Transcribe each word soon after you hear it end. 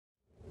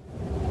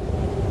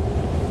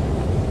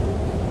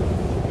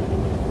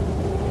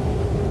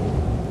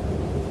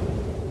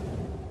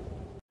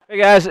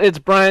Hey guys, it's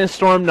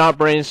Brainstorm, not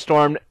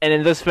Brainstormed, and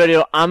in this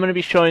video I'm going to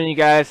be showing you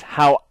guys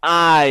how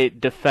I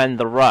defend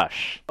the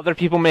rush. Other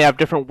people may have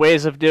different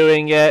ways of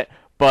doing it,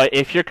 but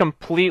if you're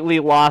completely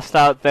lost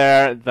out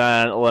there,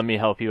 then let me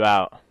help you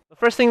out. The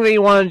first thing that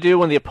you want to do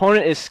when the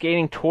opponent is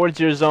skating towards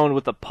your zone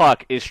with the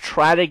puck is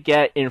try to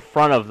get in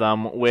front of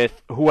them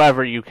with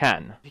whoever you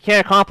can. If you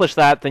can't accomplish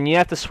that, then you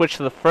have to switch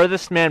to the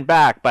furthest man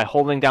back by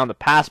holding down the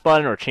pass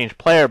button or change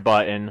player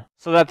button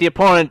so that the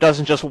opponent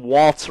doesn't just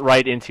waltz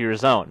right into your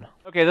zone.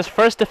 Okay, this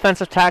first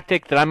defensive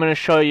tactic that I'm going to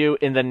show you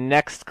in the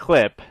next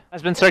clip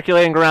has been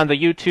circulating around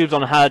the YouTubes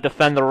on how to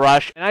defend the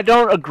rush, and I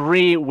don't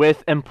agree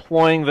with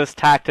employing this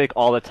tactic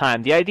all the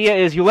time. The idea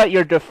is you let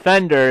your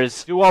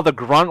defenders do all the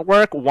grunt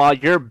work while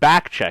you're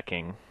back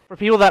checking. For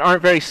people that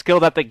aren't very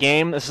skilled at the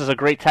game, this is a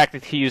great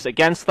tactic to use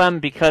against them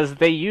because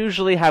they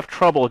usually have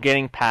trouble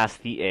getting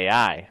past the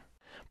AI.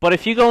 But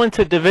if you go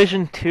into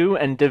Division 2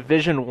 and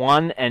Division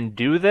 1 and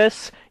do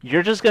this,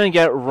 you're just going to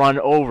get run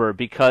over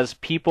because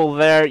people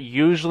there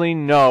usually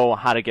know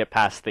how to get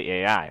past the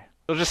AI.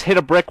 You'll just hit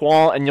a brick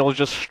wall and you'll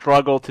just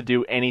struggle to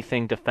do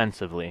anything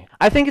defensively.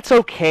 I think it's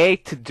okay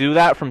to do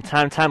that from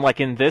time to time, like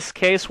in this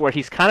case where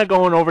he's kind of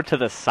going over to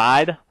the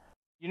side.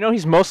 You know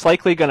he's most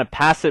likely going to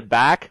pass it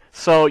back,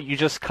 so you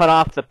just cut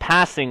off the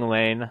passing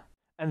lane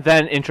and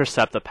then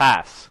intercept the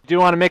pass. If you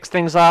do want to mix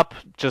things up,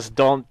 just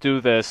don't do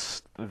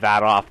this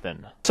that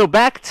often. So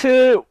back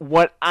to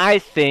what I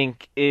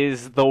think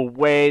is the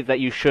way that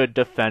you should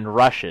defend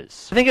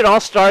rushes. I think it all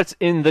starts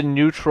in the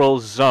neutral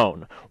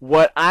zone.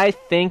 What I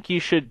think you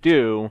should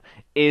do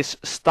is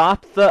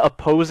stop the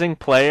opposing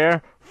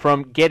player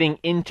from getting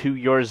into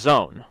your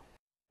zone.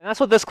 And that's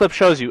what this clip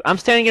shows you. I'm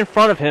standing in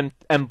front of him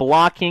and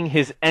blocking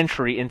his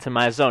entry into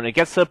my zone. It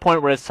gets to the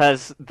point where it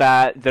says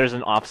that there's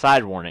an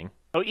offside warning.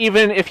 So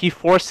even if he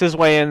forced his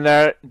way in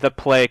there, the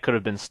play could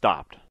have been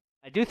stopped.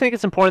 I do think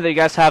it's important that you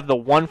guys have the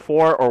 1-4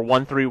 or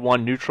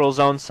 1-3-1 neutral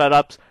zone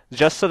setups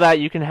just so that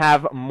you can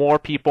have more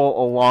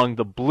people along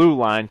the blue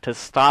line to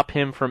stop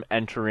him from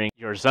entering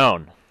your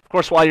zone. Of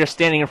course, while you're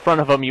standing in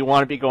front of him, you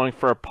want to be going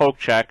for a poke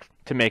check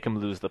to make him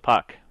lose the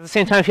puck. At the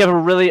same time, if you have a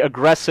really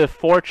aggressive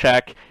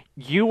forecheck,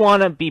 you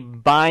want to be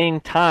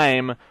buying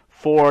time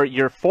for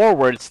your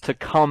forwards to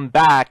come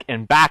back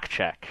and back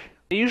check.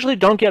 You usually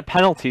don't get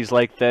penalties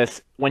like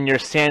this when you're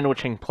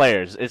sandwiching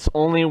players. It's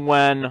only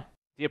when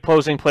the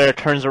opposing player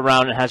turns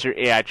around and has your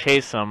AI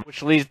chase them,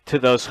 which leads to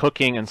those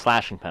hooking and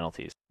slashing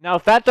penalties. Now,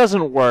 if that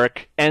doesn't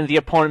work and the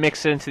opponent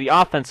makes it into the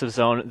offensive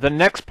zone, the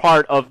next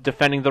part of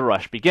defending the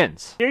rush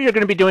begins. Here you're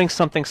going to be doing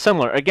something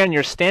similar. Again,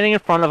 you're standing in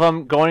front of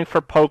them, going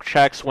for poke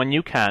checks when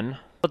you can.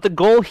 But the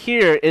goal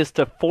here is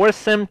to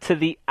force him to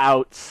the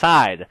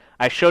outside.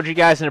 I showed you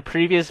guys in a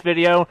previous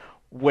video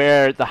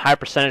where the high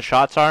percentage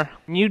shots are.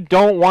 You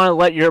don't want to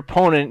let your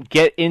opponent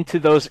get into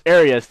those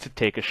areas to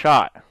take a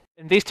shot.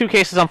 In these two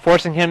cases, I'm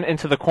forcing him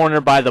into the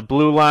corner by the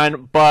blue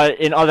line, but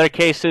in other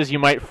cases, you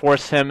might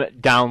force him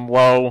down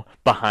low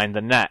behind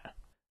the net.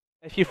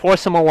 If you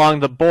force him along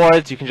the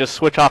boards, you can just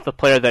switch off the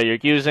player that you're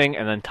using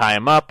and then tie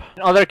him up.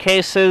 In other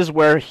cases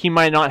where he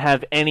might not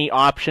have any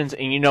options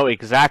and you know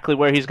exactly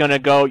where he's going to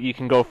go, you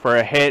can go for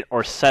a hit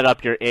or set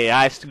up your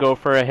AIs to go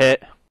for a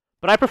hit.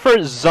 But I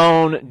prefer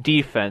zone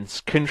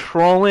defense,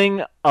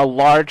 controlling a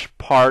large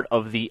part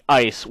of the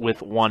ice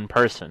with one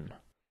person.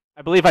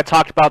 I believe I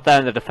talked about that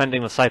in the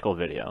Defending the Cycle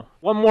video.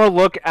 One more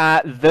look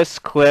at this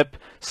clip.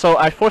 So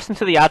I forced him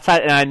to the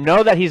outside, and I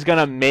know that he's going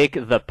to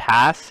make the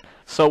pass.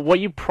 So what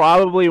you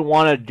probably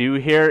want to do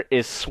here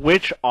is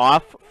switch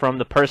off from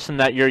the person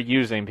that you're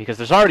using, because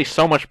there's already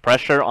so much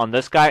pressure on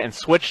this guy, and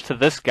switch to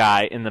this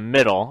guy in the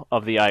middle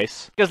of the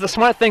ice. Because the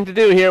smart thing to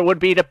do here would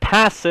be to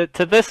pass it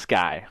to this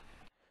guy.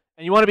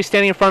 And you want to be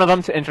standing in front of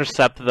him to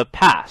intercept the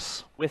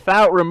pass,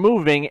 without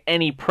removing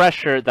any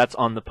pressure that's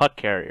on the puck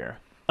carrier.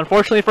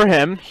 Unfortunately for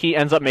him, he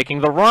ends up making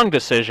the wrong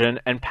decision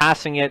and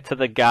passing it to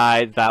the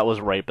guy that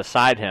was right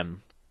beside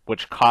him,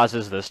 which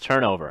causes this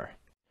turnover.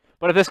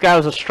 But if this guy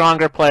was a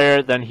stronger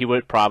player, then he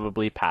would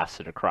probably pass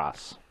it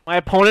across. My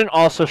opponent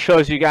also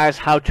shows you guys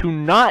how to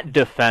not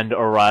defend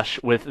a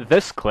rush with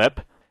this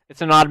clip.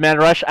 It's an odd man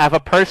rush. I have a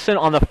person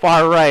on the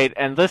far right,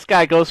 and this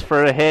guy goes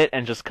for a hit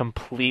and just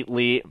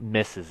completely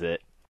misses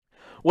it.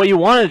 What you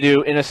want to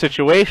do in a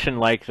situation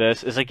like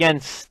this is, again,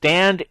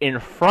 stand in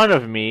front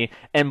of me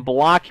and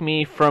block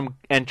me from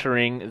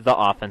entering the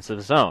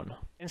offensive zone.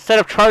 Instead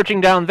of charging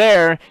down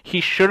there,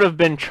 he should have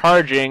been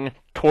charging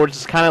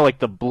towards kind of like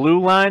the blue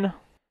line.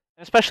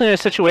 Especially in a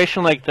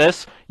situation like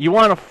this, you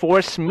want to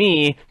force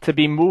me to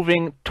be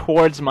moving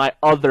towards my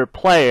other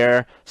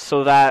player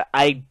so that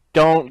I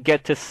don't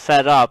get to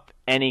set up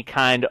any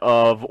kind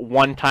of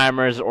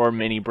one-timers or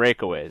mini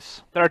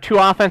breakaways. There are two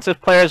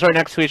offensive players right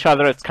next to each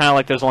other. It's kind of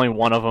like there's only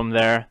one of them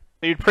there.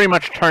 So you'd pretty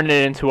much turn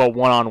it into a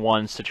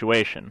one-on-one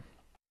situation.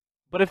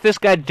 But if this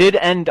guy did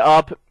end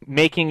up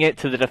making it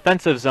to the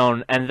defensive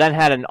zone and then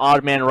had an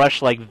odd man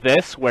rush like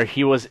this where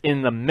he was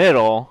in the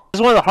middle, this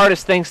is one of the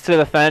hardest things to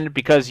defend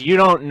because you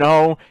don't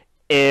know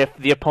if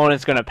the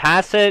opponent's going to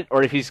pass it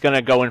or if he's going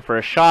to go in for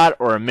a shot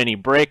or a mini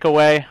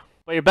breakaway.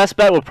 But your best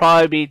bet would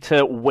probably be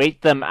to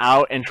wait them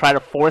out and try to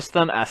force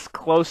them as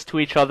close to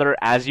each other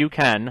as you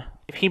can.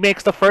 If he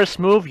makes the first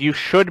move, you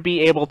should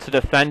be able to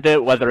defend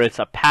it, whether it's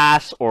a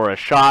pass or a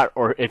shot,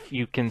 or if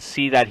you can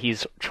see that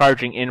he's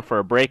charging in for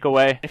a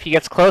breakaway. If he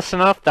gets close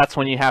enough, that's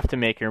when you have to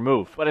make your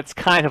move. But it's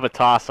kind of a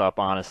toss-up,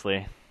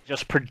 honestly.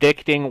 Just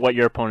predicting what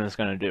your opponent is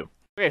going to do.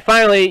 Okay,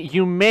 finally,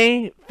 you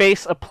may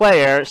face a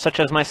player, such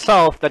as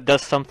myself, that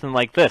does something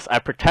like this. I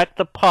protect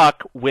the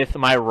puck with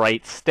my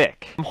right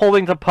stick. I'm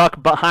holding the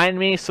puck behind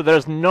me, so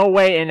there's no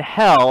way in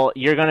hell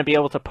you're going to be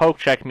able to poke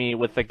check me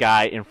with the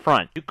guy in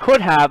front. You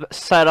could have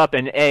set up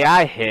an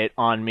AI hit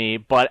on me,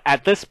 but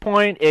at this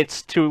point,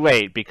 it's too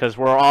late because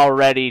we're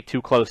already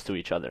too close to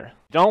each other.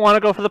 Don't want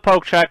to go for the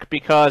poke check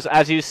because,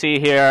 as you see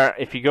here,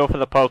 if you go for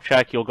the poke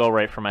check, you'll go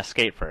right for my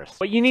skate first.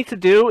 What you need to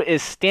do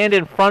is stand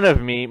in front of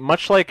me,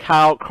 much like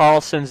how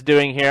Carlson's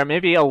doing here,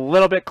 maybe a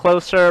little bit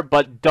closer,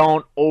 but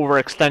don't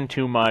overextend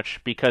too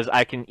much because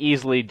I can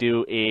easily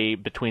do a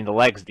between the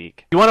legs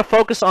deke. You want to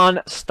focus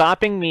on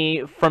stopping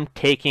me from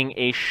taking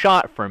a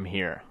shot from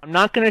here. I'm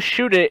not going to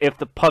shoot it if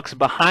the puck's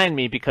behind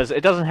me because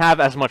it doesn't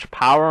have as much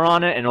power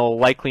on it and it'll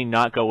likely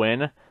not go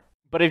in.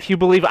 But if you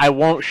believe I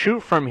won't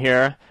shoot from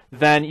here,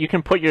 then you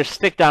can put your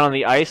stick down on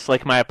the ice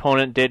like my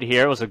opponent did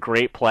here. It was a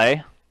great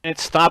play. And it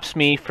stops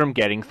me from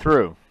getting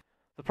through.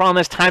 The problem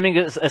is timing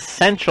is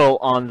essential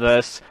on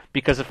this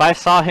because if I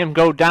saw him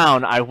go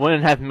down, I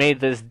wouldn't have made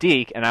this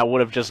deke and I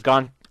would have just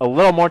gone a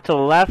little more to the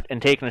left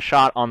and taken a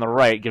shot on the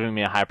right, giving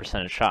me a high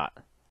percentage shot.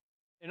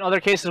 In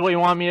other cases, what you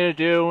want me to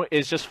do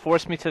is just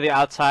force me to the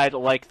outside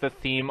like the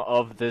theme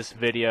of this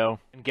video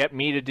and get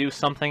me to do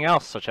something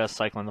else, such as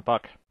cycling the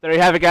puck. There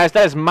you have it, guys.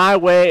 That is my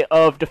way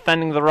of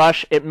defending the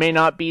rush. It may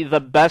not be the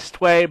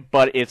best way,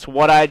 but it's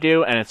what I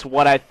do and it's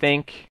what I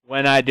think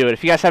when I do it.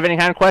 If you guys have any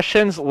kind of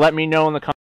questions, let me know in the comments.